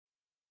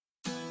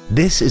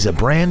This is a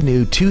brand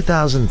new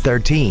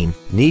 2013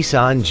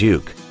 Nissan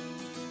JUKE.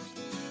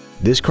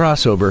 This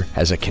crossover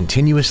has a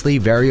continuously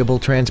variable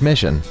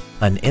transmission,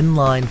 an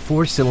inline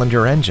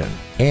 4-cylinder engine,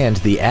 and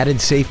the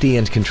added safety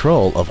and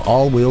control of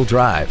all-wheel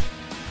drive.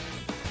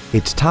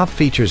 Its top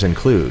features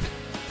include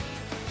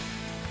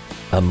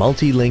a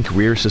multi-link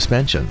rear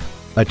suspension,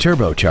 a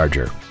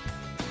turbocharger,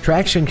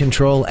 traction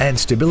control and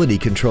stability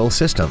control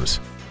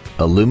systems,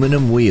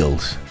 aluminum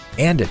wheels,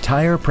 and a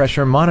tire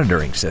pressure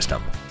monitoring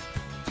system.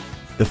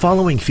 The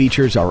following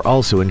features are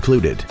also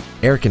included: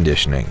 air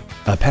conditioning,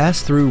 a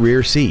pass-through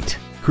rear seat,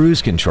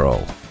 cruise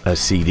control, a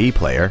CD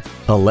player,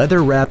 a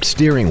leather-wrapped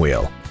steering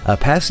wheel, a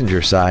passenger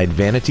side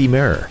vanity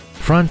mirror,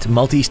 front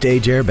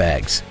multi-stage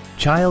airbags,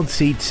 child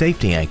seat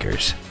safety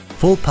anchors,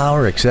 full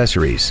power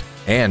accessories,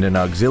 and an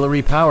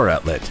auxiliary power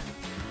outlet.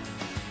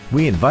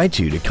 We invite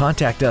you to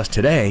contact us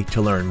today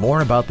to learn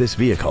more about this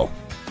vehicle.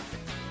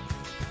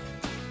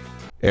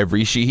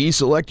 Every Sheehy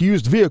Select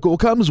used vehicle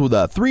comes with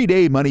a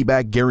 3-day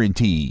money-back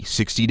guarantee,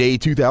 60-day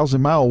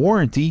 2,000-mile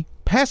warranty,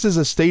 passes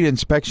a state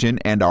inspection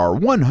and our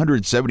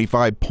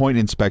 175-point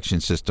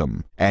inspection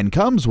system, and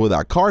comes with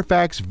a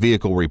Carfax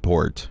vehicle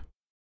report.